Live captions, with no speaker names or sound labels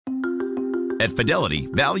At Fidelity,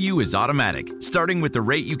 value is automatic, starting with the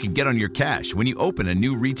rate you can get on your cash when you open a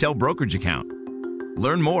new retail brokerage account.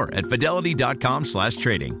 Learn more at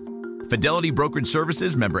fidelity.com/trading. Fidelity Brokerage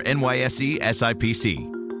Services, member NYSE SIPC.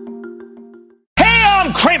 Hey,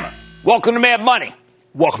 I'm Cramer. Welcome to Mad Money.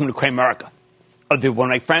 Welcome to Cramerica. Other people want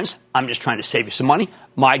to make friends? I'm just trying to save you some money.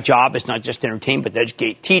 My job is not just to entertain, but to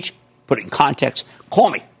educate, teach, put it in context.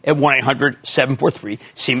 Call me at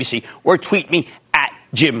 1-800-743-CBC or tweet me at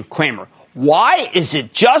Jim Cramer. Why is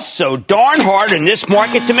it just so darn hard in this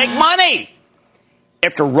market to make money?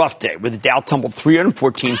 After a rough day where the Dow tumbled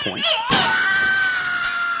 314 points,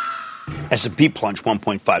 S&P plunged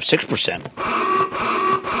 1.56%,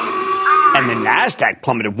 and the NASDAQ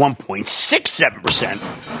plummeted 1.67%,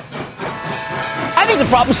 I think the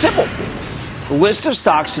problem's simple. The list of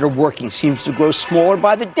stocks that are working seems to grow smaller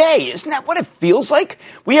by the day. Isn't that what it feels like?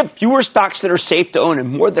 We have fewer stocks that are safe to own and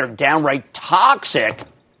more that are downright toxic.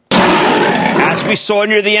 As we saw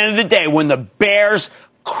near the end of the day when the bears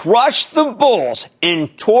crushed the bulls in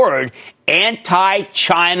toward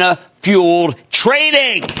anti-China fueled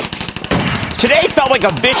trading. Today felt like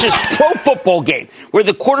a vicious pro football game where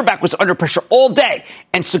the quarterback was under pressure all day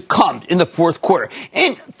and succumbed in the fourth quarter.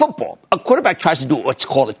 In football, a quarterback tries to do what's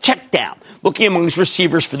called a check down, looking among his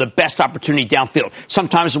receivers for the best opportunity downfield.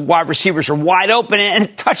 Sometimes the wide receivers are wide open and a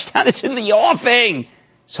touchdown is in the offing.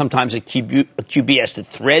 Sometimes a QB has to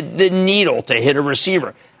thread the needle to hit a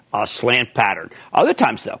receiver, a slant pattern. Other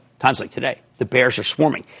times, though, times like today, the Bears are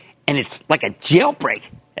swarming, and it's like a jailbreak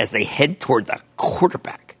as they head toward the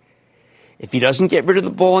quarterback. If he doesn't get rid of the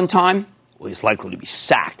ball in time, well, he's likely to be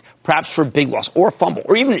sacked, perhaps for a big loss or a fumble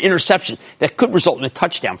or even an interception that could result in a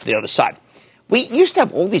touchdown for the other side. We used to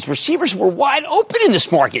have all these receivers who were wide open in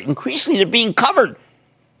this market. Increasingly, they're being covered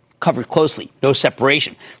closely, no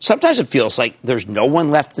separation. Sometimes it feels like there's no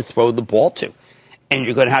one left to throw the ball to, and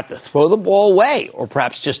you're going to have to throw the ball away or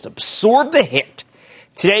perhaps just absorb the hit.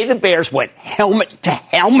 Today, the Bears went helmet to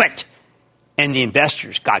helmet, and the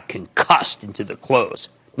investors got concussed into the close.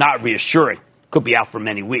 Not reassuring. Could be out for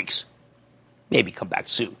many weeks. Maybe come back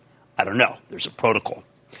soon. I don't know. There's a protocol.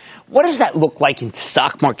 What does that look like in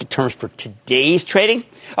stock market terms for today's trading?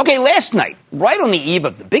 Okay, last night, right on the eve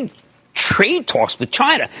of the big trade talks with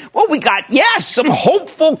China, well, we got, yes, some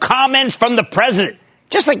hopeful comments from the president.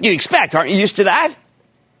 Just like you expect. Aren't you used to that?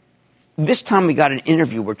 This time we got an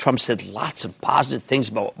interview where Trump said lots of positive things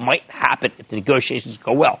about what might happen if the negotiations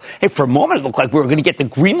go well. Hey, for a moment, it looked like we were going to get the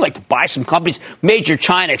green light to buy some companies' major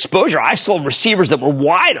China exposure. I saw receivers that were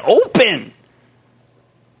wide open.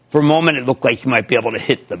 For a moment, it looked like you might be able to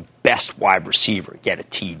hit the best wide receiver, get a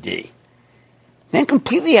TD. Then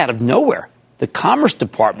completely out of nowhere, the Commerce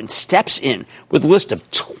Department steps in with a list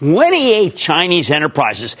of 28 Chinese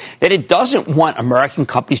enterprises that it doesn't want American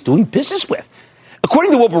companies doing business with.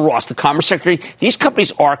 According to Wilbur Ross, the Commerce Secretary, these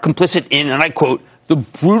companies are complicit in, and I quote, the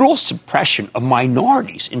brutal suppression of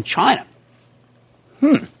minorities in China.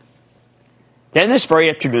 Then this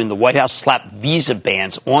very afternoon, the White House slapped visa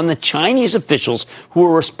bans on the Chinese officials who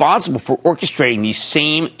were responsible for orchestrating these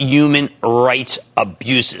same human rights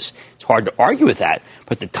abuses. It's hard to argue with that,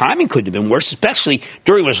 but the timing couldn't have been worse, especially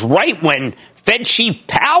during was right when Fed Chief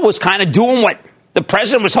Powell was kind of doing what the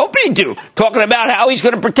president was hoping to do, talking about how he's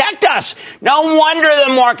going to protect us. No wonder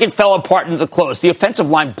the market fell apart into the close. The offensive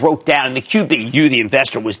line broke down, and the QB, you, the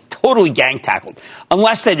investor, was totally gang-tackled.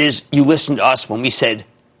 Unless, that is, you listened to us when we said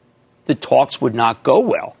the talks would not go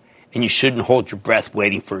well, and you shouldn't hold your breath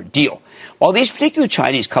waiting for a deal. While these particular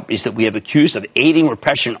Chinese companies that we have accused of aiding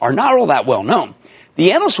repression are not all that well known,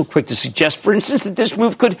 the analysts were quick to suggest, for instance, that this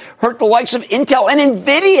move could hurt the likes of Intel and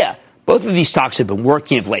NVIDIA. Both of these stocks have been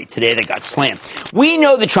working of late. Today they got slammed. We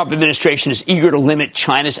know the Trump administration is eager to limit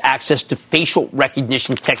China's access to facial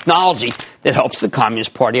recognition technology that helps the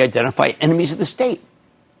Communist Party identify enemies of the state.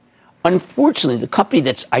 Unfortunately, the company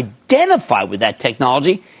that's identified with that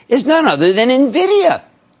technology is none other than NVIDIA.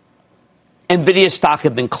 NVIDIA stock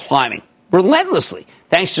have been climbing relentlessly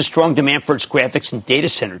thanks to strong demand for its graphics and data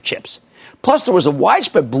center chips. Plus, there was a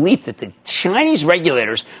widespread belief that the Chinese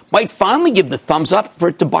regulators might finally give the thumbs up for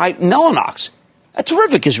it to buy Mellanox, a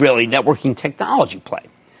terrific Israeli networking technology play.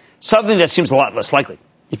 Something that seems a lot less likely.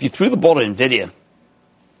 If you threw the ball to NVIDIA,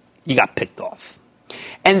 you got picked off.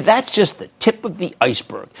 And that's just the tip of the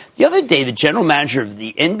iceberg. The other day, the general manager of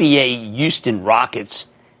the NBA Houston Rockets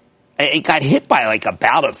got hit by like a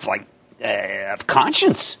bout of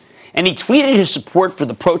conscience. And he tweeted his support for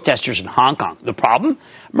the protesters in Hong Kong. The problem?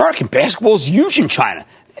 American basketball is huge in China.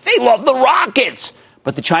 They love the Rockets.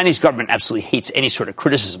 But the Chinese government absolutely hates any sort of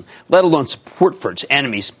criticism, let alone support for its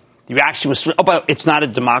enemies. The reaction was swift. Oh, but it's not a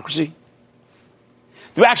democracy?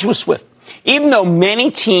 The reaction was swift. Even though many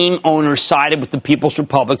team owners sided with the People's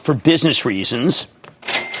Republic for business reasons,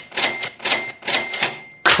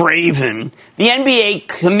 Craven, the NBA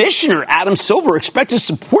commissioner, Adam Silver, expected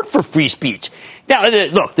support for free speech. Now,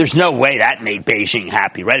 look, there's no way that made Beijing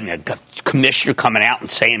happy, right? I mean, a commissioner coming out and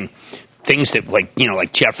saying things that,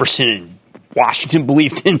 like Jefferson and Washington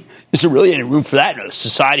believed in. Is there really any room for that in a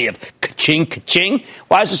society of ka-ching, ka-ching?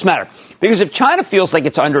 Why does this matter? Because if China feels like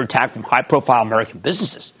it's under attack from high-profile American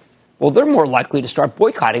businesses, well, they're more likely to start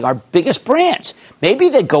boycotting our biggest brands. Maybe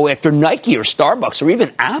they go after Nike or Starbucks or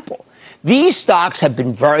even Apple. These stocks have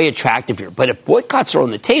been very attractive here, but if boycotts are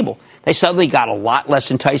on the table, they suddenly got a lot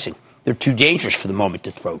less enticing. They're too dangerous for the moment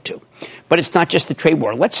to throw to. But it's not just the trade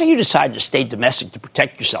war. Let's say you decide to stay domestic to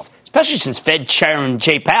protect yourself, especially since Fed Chairman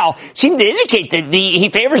Jay Powell seemed to indicate that he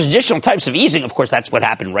favors additional types of easing. Of course, that's what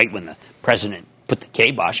happened right when the president put the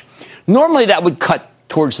kibosh. Normally, that would cut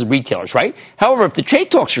towards the retailers, right? However, if the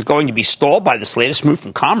trade talks are going to be stalled by this latest move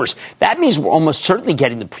from Commerce, that means we're almost certainly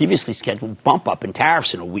getting the previously scheduled bump up in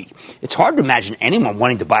tariffs in a week. It's hard to imagine anyone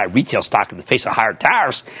wanting to buy a retail stock in the face of higher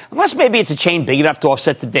tariffs, unless maybe it's a chain big enough to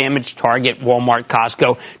offset the damage. Target, Walmart,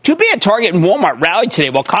 Costco. Too bad Target and Walmart rallied today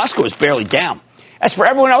while Costco is barely down. As for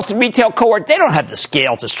everyone else in the retail cohort, they don't have the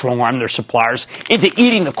scale to strong-arm their suppliers into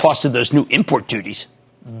eating the cost of those new import duties.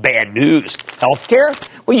 Bad news. Healthcare?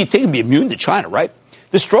 Well, you'd think it'd be immune to China, right?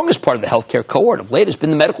 The strongest part of the healthcare cohort of late has been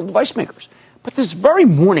the medical device makers. But this very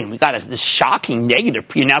morning, we got this shocking negative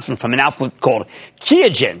pre-announcement from an outfit called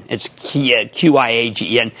Qiagen. It's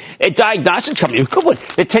Qiagen, a diagnostic company. Good one.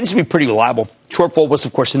 It tends to be pretty reliable. Shortfall was,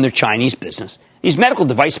 of course, in their Chinese business. These medical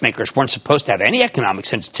device makers weren't supposed to have any economic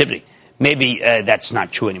sensitivity. Maybe that's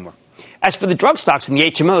not true anymore. As for the drug stocks and the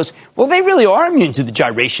HMOs, well, they really are immune to the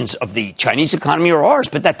gyrations of the Chinese economy or ours,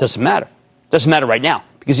 but that doesn't matter. Doesn't matter right now,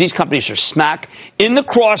 because these companies are smack in the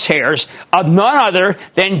crosshairs of none other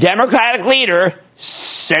than Democratic leader,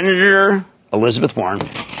 Senator Elizabeth Warren.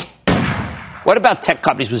 What about tech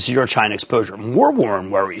companies with zero China exposure? More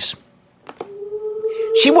Warren worries.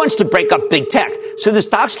 She wants to break up big tech, so the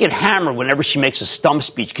stocks get hammered whenever she makes a stump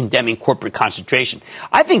speech condemning corporate concentration.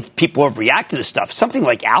 I think people overreact to this stuff. Something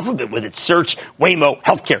like Alphabet with its search, Waymo,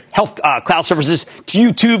 healthcare, cloud services, to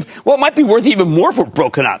YouTube. Well, it might be worth even more if we're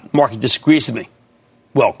broken up. Market disagrees with me.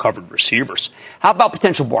 Well-covered receivers. How about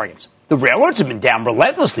potential bargains? The railroads have been down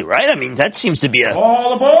relentlessly, right? I mean, that seems to be a...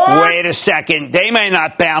 All aboard! Wait a second. They may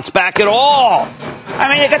not bounce back at all. I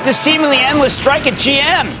mean, they got the seemingly endless strike at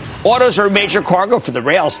GM. Autos are a major cargo for the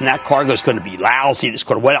rails, and that cargo is going to be lousy this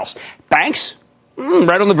quarter. What else? Banks?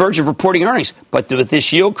 Right on the verge of reporting earnings. But with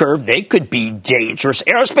this yield curve, they could be dangerous.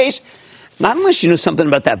 Aerospace? Not unless you know something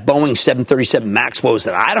about that Boeing 737 MAX woes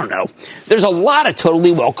that I don't know. There's a lot of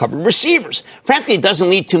totally well-covered receivers. Frankly, it doesn't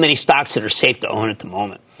leave too many stocks that are safe to own at the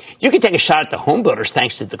moment. You can take a shot at the home builders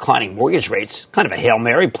thanks to declining mortgage rates. Kind of a Hail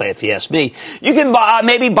Mary play, if you ask me. You can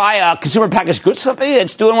maybe buy a consumer packaged goods company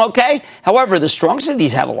that's doing okay. However, the strongest of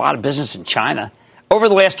these have a lot of business in China. Over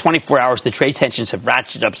the last 24 hours, the trade tensions have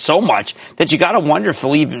ratcheted up so much that you got to wonder if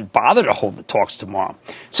they'll even bother to hold the talks tomorrow.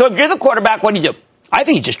 So if you're the quarterback, what do? I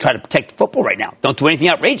think you just try to protect the football right now. Don't do anything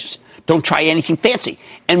outrageous. Don't try anything fancy.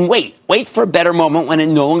 And wait for a better moment when it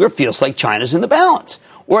no longer feels like China's in the balance.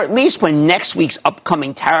 Or at least when next week's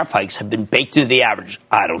upcoming tariff hikes have been baked into the average.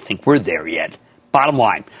 I don't think we're there yet. Bottom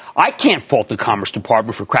line, I can't fault the Commerce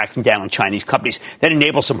Department for cracking down on Chinese companies that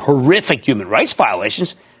enable some horrific human rights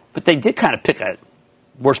violations, but they did kind of pick a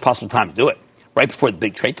worst possible time to do it, right before the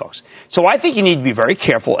big trade talks. So I think you need to be very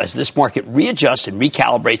careful as this market readjusts and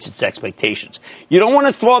recalibrates its expectations. You don't want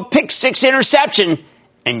to throw a pick-six interception,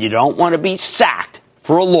 and you don't want to be sacked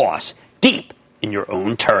for a loss deep in your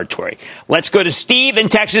own territory. Let's go to Steve in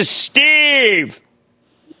Texas. Steve!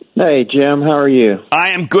 Hey, Jim. How are you? I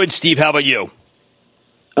am good, Steve. How about you?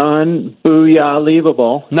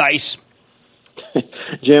 Unbelievable. Nice.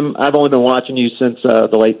 Jim, I've only been watching you since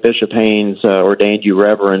the late Bishop Haynes ordained you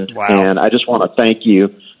reverend, wow. And I just want to thank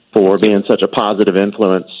you for being such a positive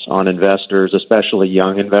influence on investors, especially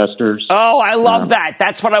young investors. Oh, I love that.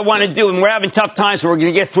 That's what I want to do, and we're having tough times, so we're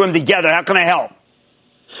going to get through them together. How can I help?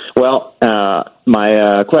 Well,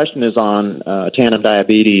 my question is on tandem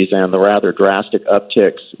diabetes and the rather drastic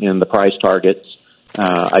upticks in the price targets.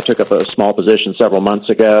 I took up a small position several months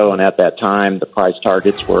ago, and at that time, the price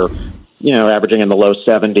targets were, averaging in the low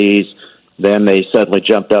 70s. Then they suddenly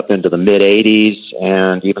jumped up into the mid-80s,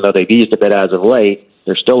 and even though they've eased a bit as of late,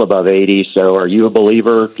 they're still above 80. So are you a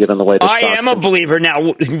believer, given the way the I am a believer.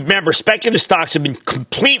 Now, remember, speculative stocks have been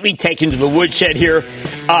completely taken to the woodshed here.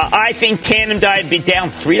 I think tandem diet be down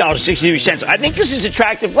 $3.63. I think this is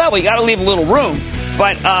attractive level. You got to leave a little room.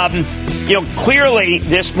 But, clearly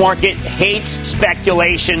this market hates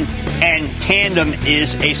speculation, and Tandem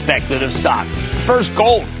is a speculative stock. First,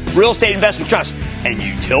 gold, real estate investment trusts, and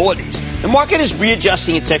utilities. The market is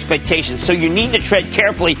readjusting its expectations, so you need to tread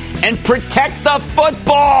carefully and protect the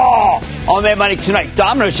football. On Mad Money tonight,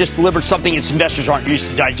 Domino's just delivered something its investors aren't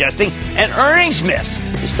used to digesting, an earnings miss.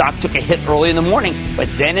 The stock took a hit early in the morning, but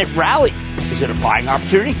then it rallied. Is it a buying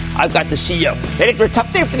opportunity? I've got the CEO. And after a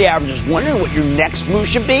tough day for the averages, wondering what your next move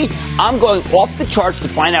should be? I'm going off the charts to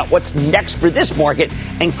find out what's next for this market.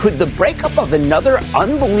 And could the breakup of another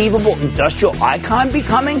unbelievable industrial icon be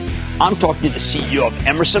coming? I'm talking to the CEO of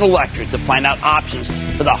Emerson Electric to find out options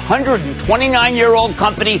for the 129-year-old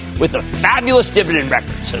company with a fabulous dividend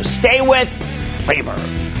record. So stay with Cramer.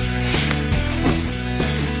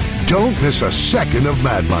 Don't miss a second of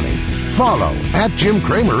Mad Money. Follow @Jim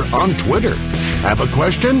Cramer on Twitter. Have a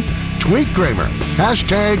question? Tweet Cramer.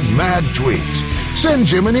 #MadTweets. Send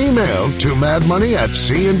Jim an email to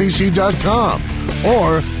madmoney@cnbc.com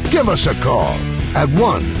or give us a call at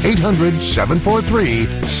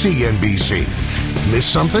 1-800-743-CNBC. Miss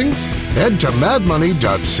something? Head to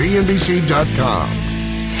madmoney.cnbc.com.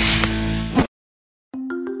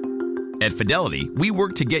 At Fidelity, we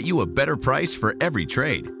work to get you a better price for every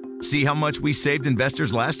trade. See how much we saved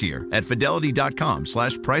investors last year at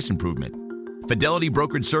fidelity.com/price improvement. Fidelity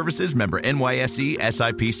Brokerage Services, member NYSE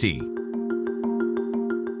SIPC.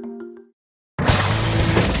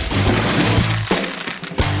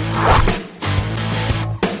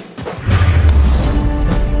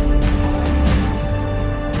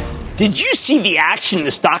 Did you see the action in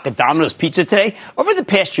the stock of Domino's Pizza today? Over the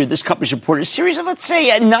past year, this company's reported a series of, let's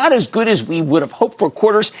say, not as good as we would have hoped for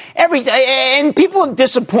quarters every day, and people have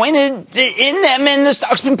disappointed in them, and the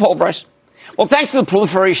stock's been pulverized. Well, thanks to the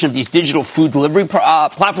proliferation of these digital food delivery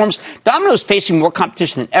platforms, Domino's facing more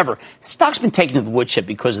competition than ever. The stock's been taken to the woodshed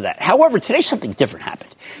because of that. However, today something different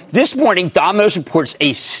happened. This morning, Domino's reports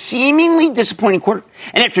a seemingly disappointing quarter.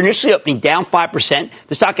 And after initially opening down 5%,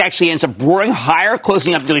 the stock actually ends up roaring higher,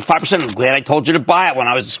 closing up nearly 5%. I'm glad I told you to buy it when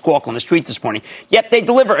I was a squawk on the street this morning. Yet they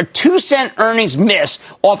deliver a 2-cent earnings miss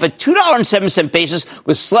off a $2.07 basis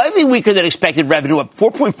with slightly weaker than expected revenue, up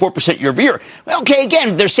 4.4% year over year. Well, okay,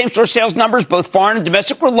 again, their same-store sales numbers, both foreign and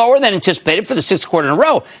domestic, were lower than anticipated for the 6th quarter in a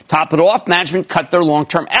row. Top it off, management cut their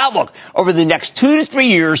long-term outlook. Over the next 2 to 3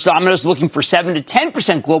 years, Domino's is looking for 7 to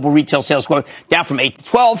 10% global retail sales growth, down from 8 to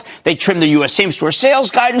 12. They trimmed their U.S. same-store sales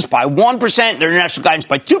guidance by 1%, their international guidance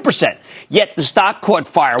by 2%. Yet the stock caught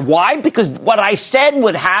fire. Why? Because what I said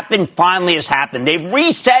would happen finally has happened. They've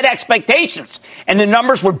reset expectations, and the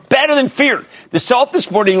numbers were better than feared. The sell-off this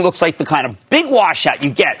morning looks like the kind of big washout you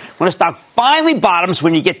get when a stock finally bottoms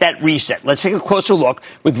when you get that reset. Let's take a closer look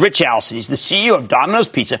with Rich Allison. He's the CEO of Domino's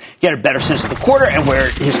Pizza. Get a better sense of the quarter and where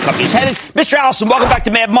his company's headed. Mr. Allison, welcome back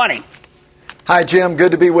to Mad Money. Hi, Jim.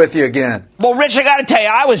 Good to be with you again. Well, Rich, I got to tell you,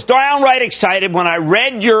 I was downright excited when I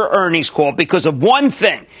read your earnings call because of one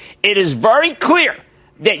thing. It is very clear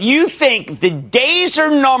that you think the days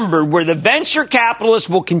are numbered where the venture capitalists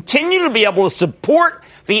will continue to be able to support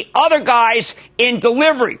the other guys in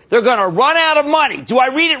delivery. They're going to run out of money. Do I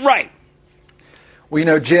read it right?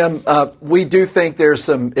 Well, Jim, we do think there's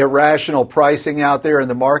some irrational pricing out there in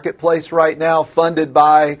the marketplace right now, funded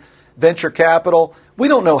by venture capital. We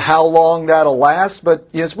don't know how long that'll last, but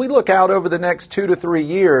as we look out over the next 2 to 3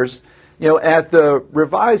 years, at the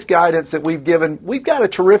revised guidance that we've given, we've got a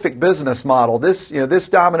terrific business model. This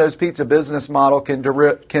Domino's Pizza business model can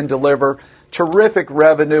deliver terrific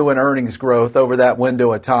revenue and earnings growth over that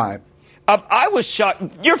window of time. I was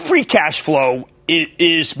shocked. Your free cash flow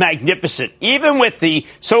is magnificent. Even with the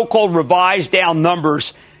so-called revised down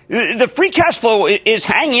numbers, the free cash flow is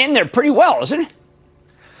hanging in there pretty well, isn't it?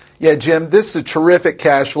 Yeah, Jim, this is a terrific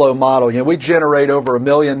cash flow model. We generate over $1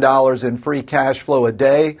 million in free cash flow a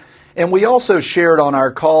day. And we also shared on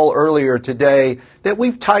our call earlier today that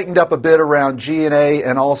we've tightened up a bit around G&A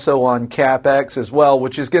and also on CapEx as well,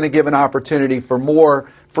 which is going to give an opportunity for more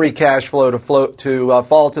free cash flow to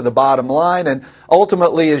fall to the bottom line. And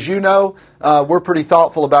ultimately, as you know, we're pretty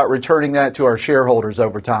thoughtful about returning that to our shareholders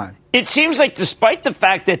over time. It seems like despite the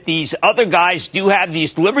fact that these other guys do have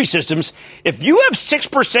these delivery systems, if you have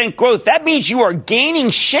 6% growth, that means you are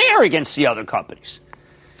gaining share against the other companies.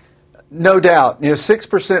 No doubt.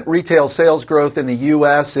 6% retail sales growth in the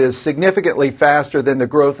U.S. is significantly faster than the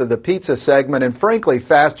growth of the pizza segment and, frankly,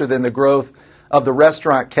 faster than the growth of the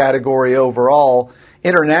restaurant category overall.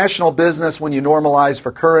 International business, when you normalize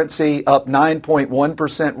for currency, up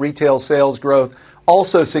 9.1% retail sales growth,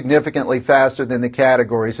 also significantly faster than the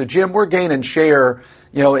category. So, Jim, we're gaining share,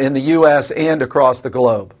 in the U.S. and across the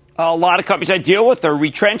globe. A lot of companies I deal with are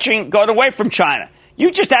retrenching, going away from China.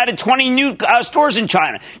 You just added 20 new stores in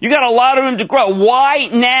China. You got a lot of room to grow. Why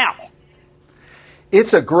now?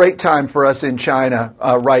 It's a great time for us in China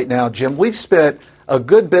right now, Jim. We've spent a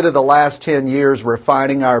good bit of the last 10 years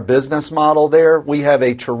refining our business model there. We have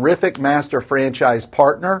a terrific master franchise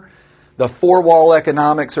partner. The four-wall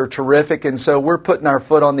economics are terrific, and so we're putting our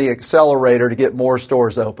foot on the accelerator to get more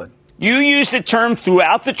stores open. You use the term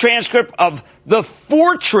throughout the transcript of the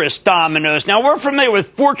Fortress Domino's. Now, we're familiar with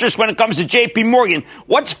Fortress when it comes to J.P. Morgan.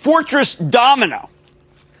 What's Fortress Domino?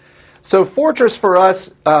 So Fortress for us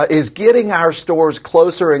is getting our stores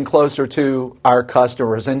closer and closer to our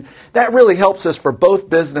customers. And that really helps us for both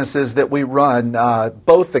businesses that we run,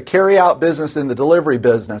 both the carryout business and the delivery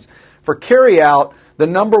business. For carryout, the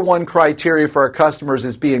number one criteria for our customers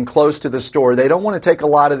is being close to the store. They don't want to take a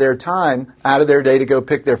lot of their time out of their day to go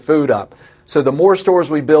pick their food up. So the more stores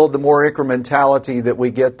we build, the more incrementality that we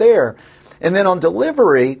get there. And then on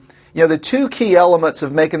delivery, the two key elements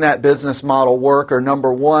of making that business model work are,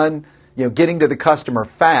 number one, getting to the customer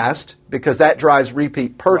fast, because that drives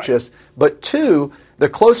repeat purchase. Right. But two, the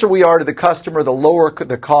closer we are to the customer, the lower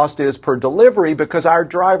the cost is per delivery, because our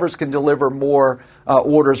drivers can deliver more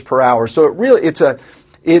orders per hour. So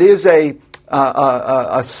it is a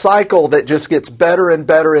cycle that just gets better and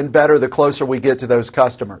better and better the closer we get to those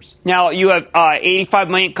customers. Now, you have 85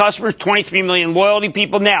 million customers, 23 million loyalty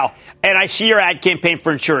people now, and I see your ad campaign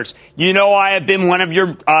for insurance. I have been one of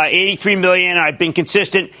your 83 million. I've been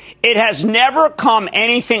consistent. It has never come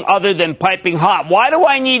anything other than piping hot. Why do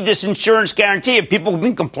I need this insurance guarantee? Have people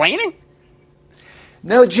been complaining?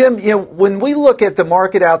 No, Jim, when we look at the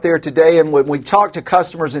market out there today and when we talk to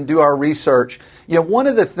customers and do our research, one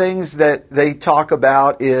of the things that they talk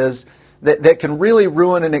about is that can really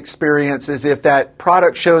ruin an experience is if that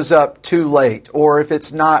product shows up too late or if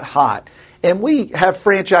it's not hot. And we have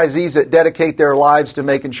franchisees that dedicate their lives to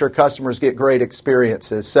making sure customers get great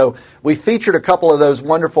experiences. So we featured a couple of those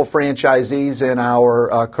wonderful franchisees in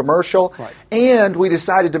our commercial. Right. And we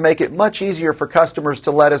decided to make it much easier for customers to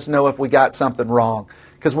let us know if we got something wrong.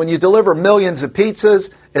 Because when you deliver millions of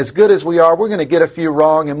pizzas, as good as we are, we're going to get a few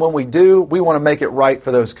wrong. And when we do, we want to make it right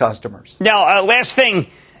for those customers. Now, last thing.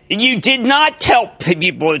 You did not tell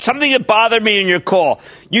people. It's something that bothered me in your call.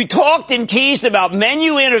 You talked and teased about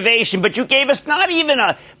menu innovation, but you gave us not even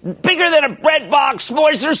a bigger than a bread box.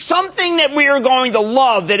 Is there something that we are going to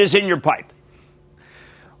love that is in your pipe?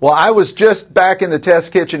 Well, I was just back in the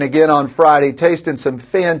test kitchen again on Friday, tasting some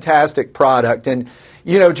fantastic product. And,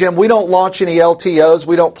 Jim, we don't launch any LTOs.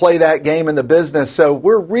 We don't play that game in the business. So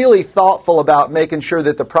we're really thoughtful about making sure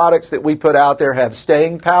that the products that we put out there have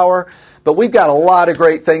staying power. But we've got a lot of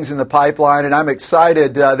great things in the pipeline, and I'm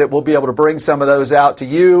excited that we'll be able to bring some of those out to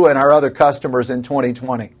you and our other customers in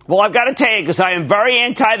 2020. Well, I've got to tell you, because I am very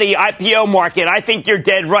anti the IPO market, I think you're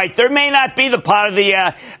dead right. There may not be the pot of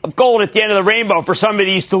the gold at the end of the rainbow for some of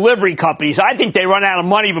these delivery companies. I think they run out of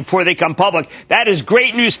money before they come public. That is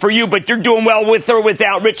great news for you, but you're doing well with or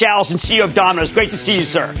without. Rich Allison, CEO of Domino's. Great to see you,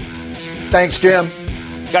 sir. Thanks, Jim.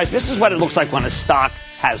 Guys, this is what it looks like when a stock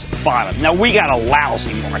has bottomed. Now, we got a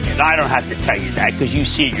lousy market. I don't have to tell you that because you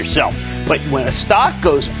see it yourself. But when a stock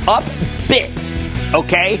goes up big,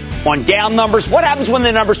 okay, on down numbers, what happens when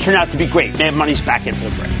the numbers turn out to be great? Mad Money's back into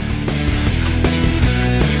the break.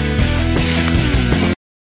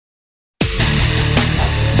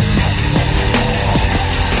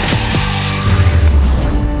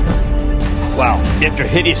 Wow, after a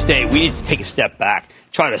hideous day, we need to take a step back,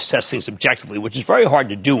 try to assess things objectively, which is very hard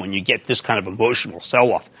to do when you get this kind of emotional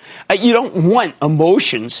sell-off. You don't want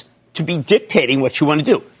emotions to be dictating what you want to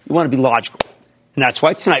do. You want to be logical. And that's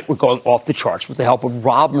why tonight we're going off the charts with the help of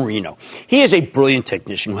Rob Moreno. He is a brilliant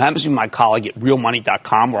technician who happens to be my colleague at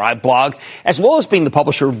realmoney.com, where I blog, as well as being the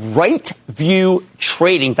publisher of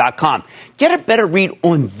rightviewtrading.com. Get a better read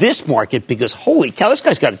on this market because, holy cow, this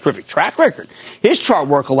guy's got a terrific track record. His chart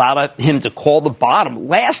work allowed him to call the bottom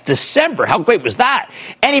last December. How great was that?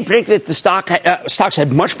 And he predicted that the stocks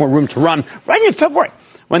had much more room to run right in February,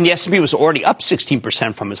 when the S&P was already up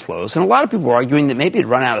 16% from its lows. And a lot of people were arguing that maybe it had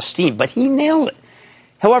run out of steam, but he nailed it.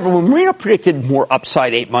 However, when Moreno predicted more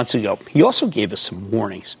upside 8 months ago, he also gave us some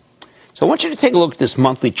warnings. So I want you to take a look at this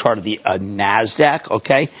monthly chart of the NASDAQ,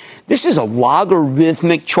 okay? This is a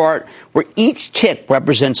logarithmic chart where each tick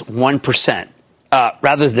represents 1%.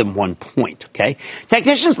 Rather than 1 point, okay?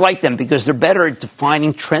 Technicians like them because they're better at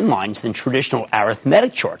defining trend lines than traditional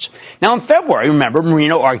arithmetic charts. Now, in February, remember,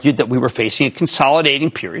 Moreno argued that we were facing a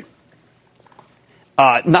consolidating period,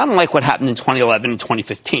 not unlike what happened in 2011 and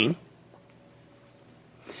 2015,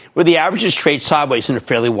 where the averages trade sideways in a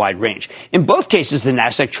fairly wide range. In both cases, the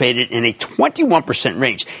Nasdaq traded in a 21%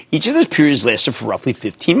 range. Each of those periods lasted for roughly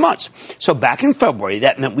 15 months. So back in February,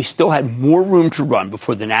 that meant we still had more room to run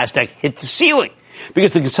before the Nasdaq hit the ceiling,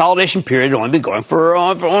 because the consolidation period had only been going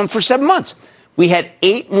for 7 months. We had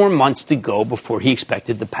 8 more months to go before he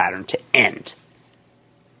expected the pattern to end,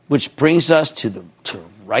 which brings us to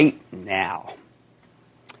right now.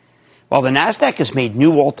 While the Nasdaq has made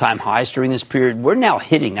new all-time highs during this period, we're now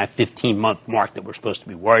hitting that 15-month mark that we're supposed to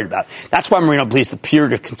be worried about. That's why Moreno believes the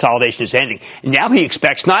period of consolidation is ending. And now he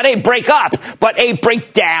expects not a break up, but a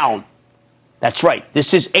breakdown. That's right.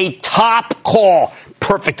 This is a top call.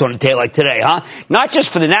 Perfect on a day like today, huh? Not just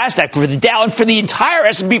for the Nasdaq, but for the Dow and for the entire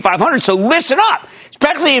S&P 500. So listen up,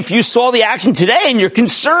 especially if you saw the action today and you're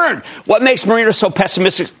concerned. What makes Moreno so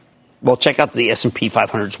pessimistic? Well, check out the S&P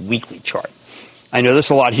 500's weekly chart. I know there's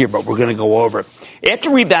a lot here, but we're going to go over it. After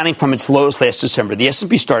rebounding from its lows last December, the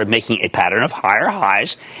S&P started making a pattern of higher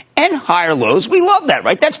highs and higher lows. We love that,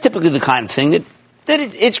 right? That's typically the kind of thing that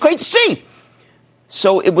it's great to see.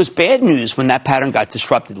 So it was bad news when that pattern got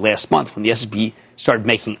disrupted last month, when the S&P started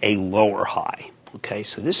making a lower high. Okay,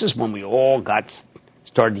 so this is when we all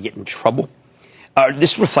started to get in trouble.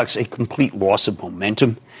 This reflects a complete loss of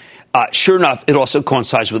momentum. Sure enough, it also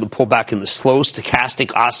coincides with a pullback in the slow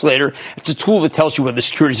stochastic oscillator. It's a tool that tells you whether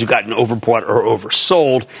securities have gotten overbought or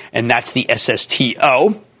oversold, and that's the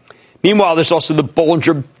SSTO. Meanwhile, there's also the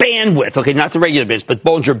Bollinger Bandwidth. Okay, not the regular bands, but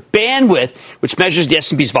Bollinger Bandwidth, which measures the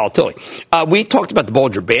S&P's volatility. We talked about the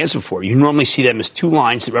Bollinger Bands before. You normally see them as 2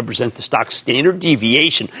 lines that represent the stock's standard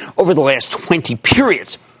deviation over the last 20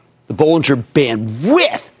 periods. The Bollinger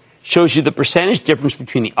Bandwidth shows you the percentage difference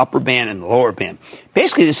between the upper band and the lower band.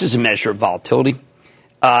 Basically, this is a measure of volatility,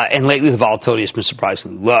 and lately the volatility has been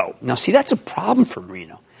surprisingly low. Now, see, that's a problem for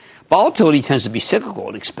Moreno. Volatility tends to be cyclical.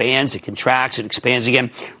 It expands, it contracts, it expands again.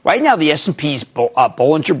 Right now, the S&P's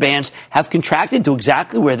Bollinger Bands have contracted to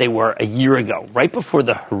exactly where they were a year ago, right before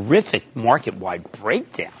the horrific market-wide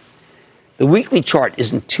breakdown. The weekly chart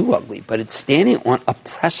isn't too ugly, but it's standing on a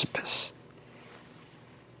precipice.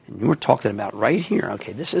 And we're talking about right here.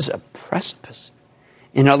 Okay, this is a precipice.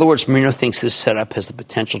 In other words, Moreno thinks this setup has the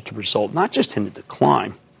potential to result not just in a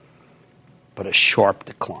decline, but a sharp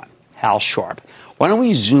decline. How sharp? Why don't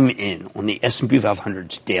we zoom in on the S&P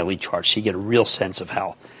 500's daily chart so you get a real sense of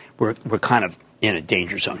how we're kind of in a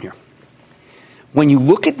danger zone here. When you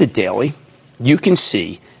look at the daily, you can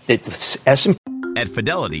see that the S&P... At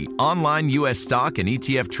Fidelity, online U.S. stock and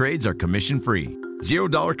ETF trades are commission-free.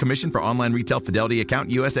 $0 commission for online retail Fidelity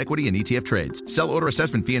account, U.S. equity, and ETF trades. Sell order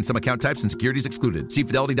assessment fee and some account types and securities excluded. See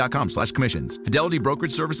Fidelity.com/commissions. Fidelity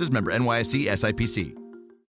Brokerage Services, member NYSE SIPC.